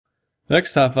The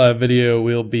next top 5 video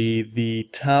will be the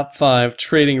top 5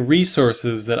 trading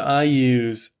resources that I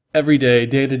use every day,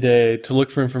 day to day, to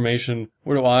look for information.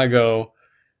 Where do I go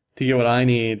to get what I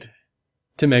need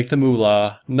to make the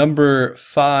moolah? Number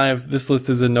 5, this list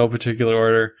is in no particular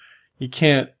order. You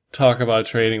can't talk about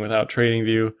trading without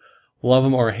TradingView. Love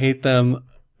them or hate them,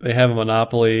 they have a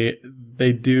monopoly.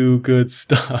 They do good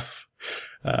stuff.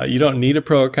 You don't need a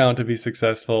pro account to be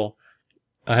successful.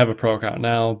 I have a pro account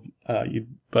now,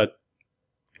 but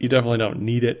you definitely don't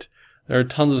need it. There are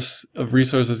tons of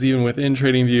resources even within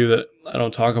TradingView that I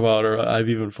don't talk about or I've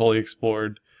even fully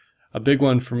explored. A big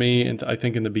one for me, and I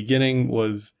think in the beginning,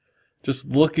 was just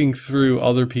looking through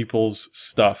other people's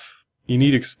stuff. You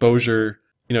need exposure.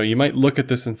 You know, you might look at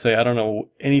this and say, I don't know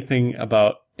anything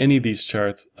about any of these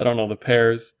charts. I don't know the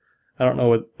pairs. I don't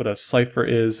know what a cipher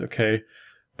is, okay?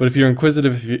 But if you're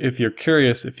inquisitive, if you're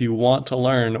curious, if you want to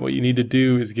learn, what you need to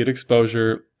do is get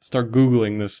exposure, start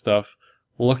Googling this stuff,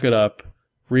 look it up,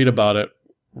 read about it,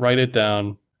 write it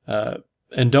down,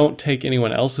 and don't take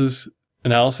anyone else's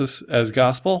analysis as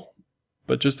gospel,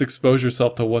 but just expose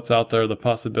yourself to what's out there, the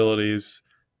possibilities,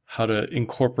 how to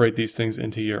incorporate these things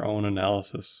into your own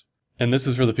analysis. And this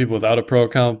is for the people without a pro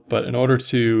account, but in order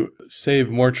to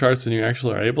save more charts than you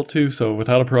actually are able to, so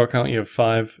without a pro account you have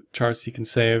 5 charts you can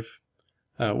save.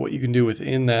 What you can do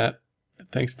within that,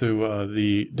 thanks to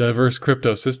the diverse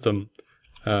crypto system,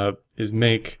 is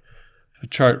make a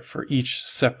chart for each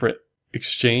separate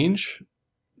exchange.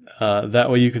 That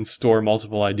way you can store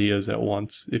multiple ideas at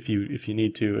once if you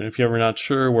need to. And if you're ever not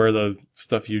sure where the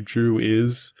stuff you drew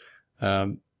is,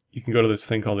 you can go to this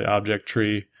thing called the object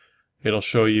tree. It'll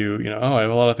show you, oh, I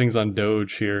have a lot of things on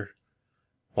Doge here.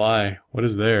 Why? What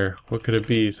is there? What could it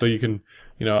be? So you can,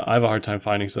 I have a hard time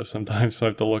finding stuff sometimes, so I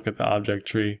have to look at the object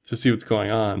tree to see what's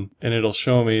going on. And it'll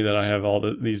show me that I have all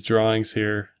these drawings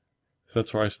here. So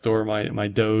that's where I store my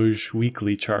Doge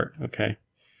weekly chart, okay?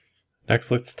 Next,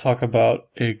 let's talk about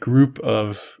a group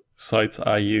of sites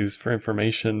I use for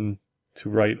information, to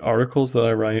write articles that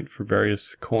I write for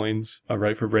various coins. I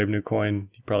write for Brave New Coin.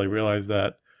 You probably realize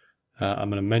that. I'm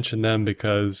going to mention them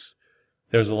because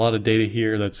there's a lot of data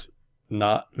here that's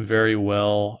not very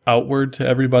well outward to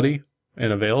everybody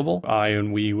and available.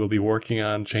 We will be working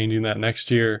on changing that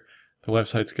next year. The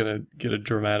website's going to get a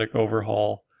dramatic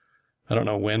overhaul. I don't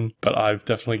know when, but I've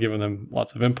definitely given them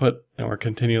lots of input and we're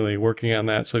continually working on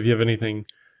that. So if you have anything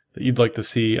that you'd like to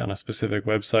see on a specific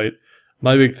website,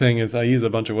 my big thing is I use a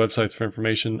bunch of websites for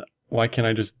information. Why can't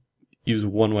I just use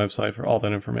one website for all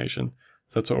that information?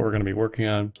 So that's what we're going to be working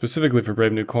on. Specifically for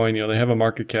Brave New Coin, they have a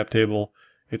market cap table.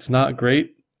 It's not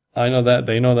great. I know that.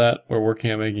 They know that. We're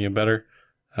working on making it better.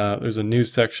 There's a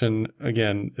news section.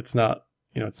 Again, it's not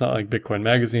like Bitcoin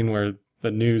Magazine where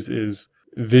the news is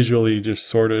visually just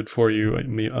sorted for you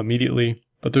immediately.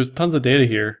 But there's tons of data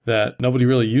here that nobody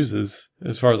really uses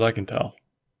as far as I can tell.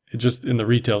 It's just in the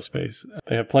retail space.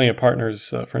 They have plenty of partners.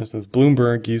 For instance,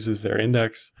 Bloomberg uses their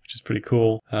index, which is pretty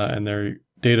cool. And their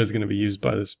data is going to be used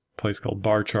by this place called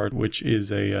Bar Chart, which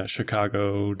is a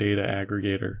Chicago data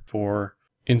aggregator for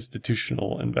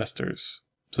institutional investors.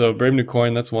 So Brave New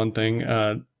Coin, that's one thing.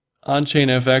 On-chain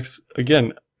FX,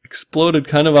 again, exploded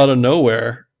kind of out of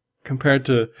nowhere compared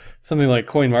to something like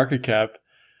CoinMarketCap,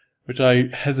 which I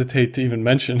hesitate to even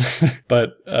mention.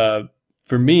 But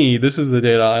for me, this is the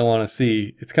data I want to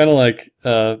see. It's kind of like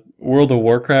World of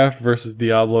Warcraft versus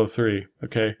Diablo 3.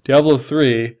 Okay, Diablo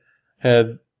 3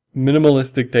 had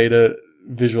minimalistic data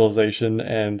visualization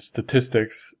and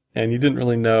statistics, and you didn't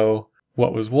really know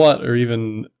what was what or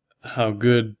even how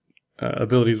good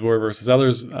abilities were versus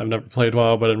others. I've never played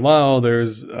WoW, but in WoW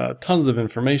there's tons of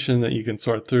information that you can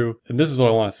sort through, and this is what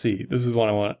I want to see. This is what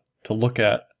I want to look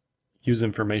at, use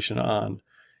information on.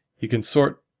 You can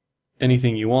sort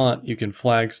anything you want, you can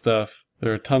flag stuff.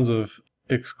 There are tons of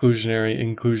exclusionary,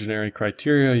 inclusionary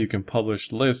criteria. You can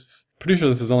publish lists. Pretty sure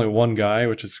this is only one guy,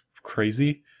 which is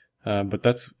crazy. But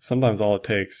that's sometimes all it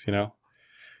takes,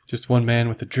 just one man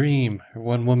with a dream or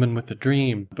one woman with a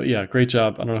dream. But yeah, great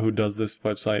job. I don't know who does this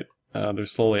website. They're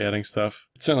slowly adding stuff.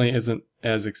 It certainly isn't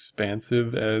as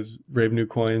expansive as Brave New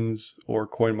Coin's or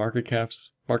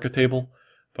CoinMarketCap's market table,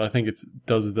 but I think it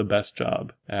does the best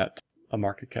job at a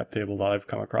market cap table that I've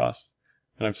come across.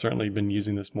 And I've certainly been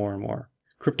using this more and more.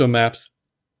 Crypto Maps,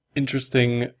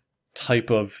 interesting type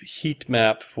of heat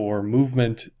map for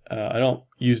movement. I don't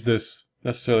use this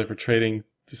necessarily for trading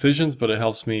decisions, but it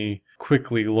helps me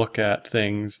quickly look at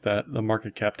things that the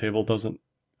market cap table doesn't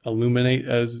illuminate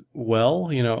as well.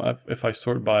 If I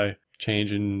sort by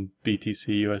change in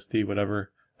BTC, USD,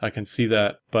 whatever, I can see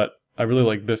that. But I really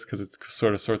like this because it's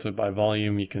sort of sorted by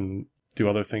volume. You can do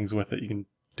other things with it. You can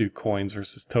do coins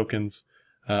versus tokens.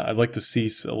 I'd like to see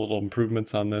a little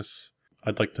improvements on this.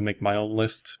 I'd like to make my own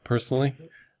list personally,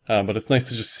 but it's nice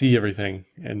to just see everything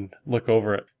and look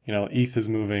over it. You know, ETH is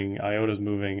moving, IOTA is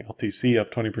moving, LTC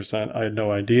up 20%. I had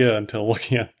no idea until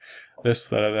looking at this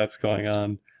that's going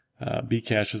on.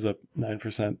 Bcash is up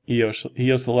 9%.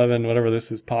 EOS 11, whatever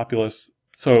this is, Populous.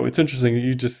 So it's interesting.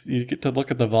 You get to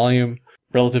look at the volume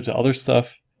relative to other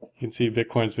stuff. You can see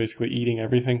Bitcoin's basically eating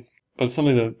everything. But it's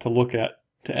something to look at,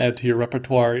 to add to your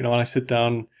repertoire. You know, when I sit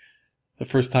down the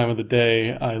first time of the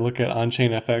day, I look at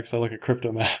on-chain FX, I look at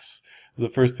crypto maps. Those are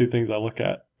the first two things I look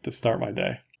at to start my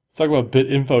day. Let's talk about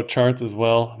BitInfo charts as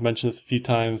well. I mentioned this a few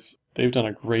times. They've done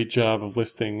a great job of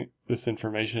listing this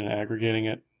information and aggregating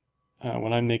it.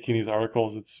 When I'm making these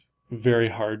articles, it's very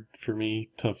hard for me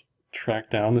to track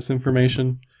down this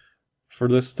information. For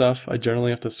this stuff, I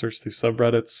generally have to search through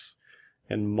subreddits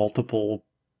and multiple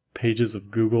pages of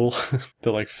Google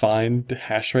to like find the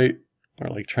hash rate or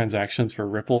like transactions for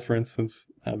Ripple, for instance.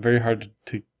 Very hard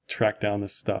to track down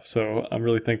this stuff. So I'm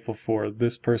really thankful for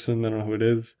this person. I don't know who it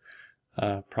is.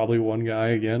 Probably one guy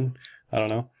again. I don't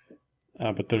know.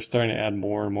 But they're starting to add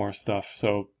more and more stuff.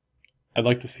 So I'd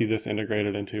like to see this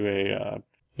integrated into a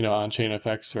on-chain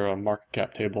FX or a market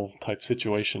cap table type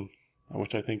situation,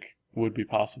 which I think would be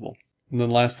possible. And then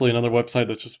lastly, another website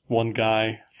that's just one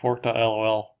guy,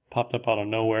 fork.lol, popped up out of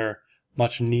nowhere.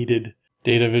 Much needed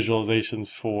data visualizations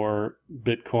for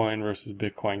Bitcoin versus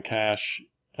Bitcoin Cash,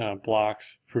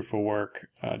 blocks, proof of work.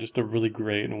 Just a really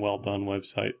great and well done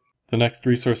website. The next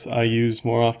resource I use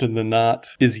more often than not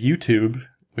is YouTube,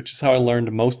 which is how I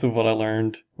learned most of what I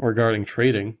learned regarding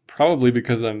trading, probably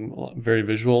because I'm very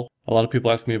visual. A lot of people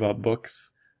ask me about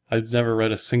books. I've never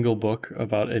read a single book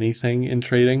about anything in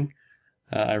trading.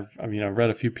 I've read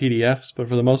a few PDFs, but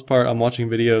for the most part, I'm watching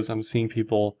videos, I'm seeing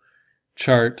people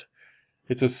chart.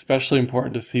 It's especially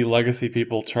important to see legacy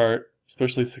people chart,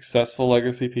 especially successful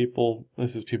legacy people.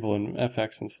 This is people in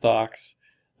FX and stocks.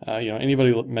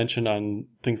 Anybody mentioned on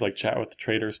things like Chat with the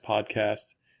Traders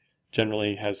podcast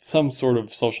generally has some sort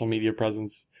of social media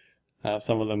presence.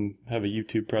 Some of them have a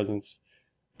YouTube presence.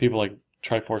 People like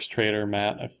Triforce Trader,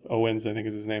 Matt Owens, I think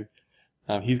is his name.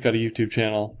 He's got a YouTube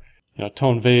channel.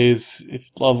 Tone Vase, if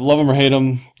love him or hate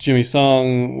him, Jimmy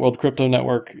Song, World Crypto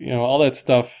Network, all that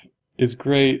stuff is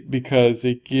great because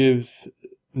it gives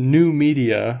new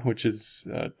media, which is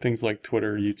things like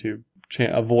Twitter, YouTube,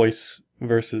 a voice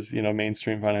versus,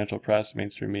 mainstream financial press,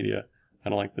 mainstream media. I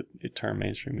don't like the term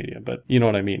mainstream media, but you know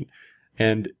what I mean.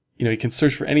 And, you can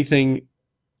search for anything.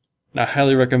 I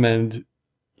highly recommend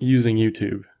using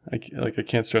YouTube. I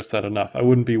can't stress that enough. I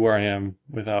wouldn't be where I am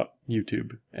without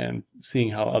YouTube and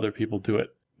seeing how other people do it,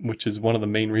 which is one of the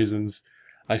main reasons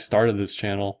I started this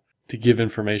channel, to give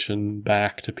information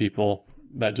back to people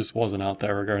that just wasn't out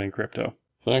there regarding crypto.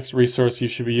 The next resource you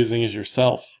should be using is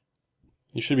yourself.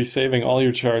 You should be saving all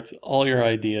your charts, all your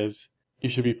ideas. You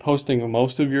should be posting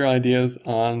most of your ideas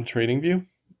on TradingView.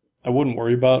 I wouldn't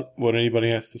worry about what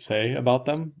anybody has to say about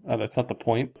them. That's not the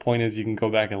point. The point is you can go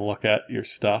back and look at your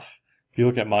stuff. If you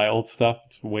look at my old stuff,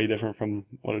 it's way different from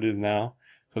what it is now.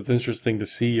 So it's interesting to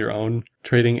see your own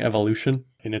trading evolution.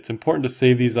 And it's important to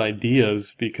save these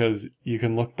ideas because you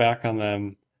can look back on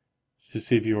them to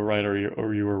see if you were right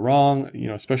or you were wrong.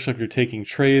 Especially if you're taking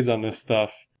trades on this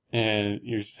stuff and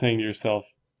you're saying to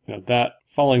yourself, that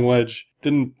falling wedge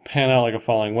didn't pan out like a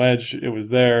falling wedge. It was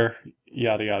there,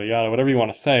 yada, yada, yada, whatever you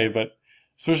want to say. But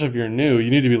especially if you're new, you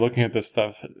need to be looking at this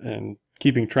stuff and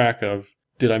keeping track of,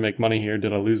 did I make money here?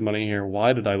 Did I lose money here?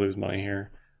 Why did I lose money here?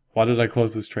 Why did I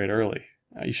close this trade early?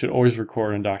 You should always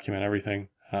record and document everything.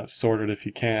 Sort it if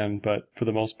you can, but for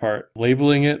the most part,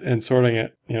 labeling it and sorting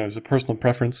it, is a personal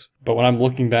preference. But when I'm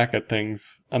looking back at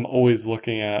things, I'm always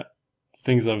looking at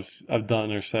things I've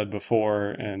done or said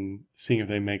before and seeing if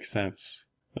they make sense.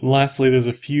 And lastly, there's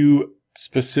a few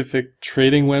specific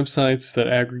trading websites that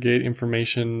aggregate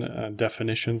information,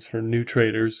 definitions for new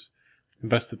traders.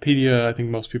 Investopedia, I think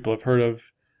most people have heard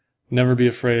of. Never be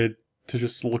afraid to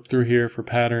just look through here for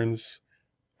patterns,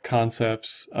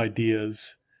 concepts,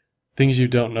 ideas, things you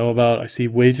don't know about. I see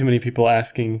way too many people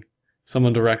asking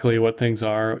someone directly what things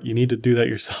are. You need to do that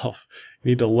yourself.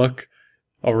 You need to look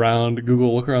around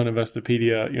Google, look around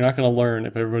Investopedia. You're not going to learn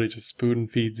if everybody just spoon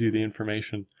feeds you the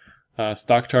information.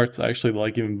 Stock charts I actually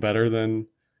like even better than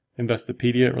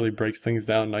Investopedia. It really breaks things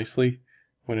down nicely,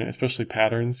 especially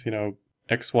patterns,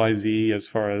 XYZ as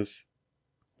far as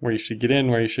where you should get in,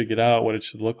 where you should get out, what it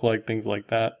should look like, things like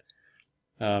that.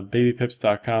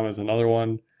 Babypips.com is another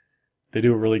one. They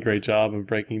do a really great job of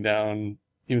breaking down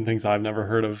even things I've never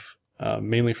heard of,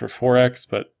 mainly for Forex,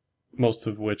 but most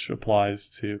of which applies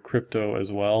to crypto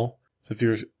as well. So if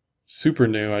you're super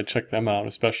new, I'd check them out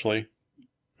especially.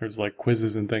 There's like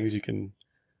quizzes and things you can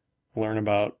learn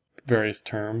about various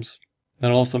terms.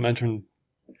 And I'll also mention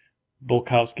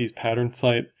Bulkowski's pattern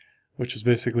site, which was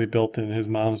basically built in his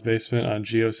mom's basement on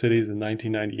GeoCities in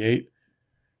 1998.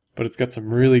 But it's got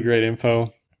some really great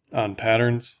info on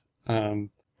patterns,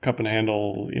 cup and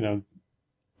handle,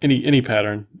 any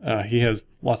pattern. He has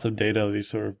lots of data that he's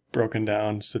sort of broken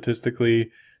down statistically,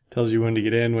 tells you when to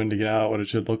get in, when to get out, what it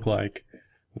should look like.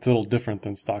 It's a little different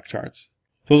than stock charts.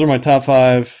 So those are my top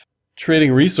 5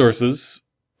 trading resources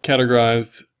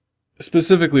categorized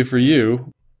specifically for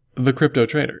you, the crypto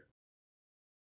trader.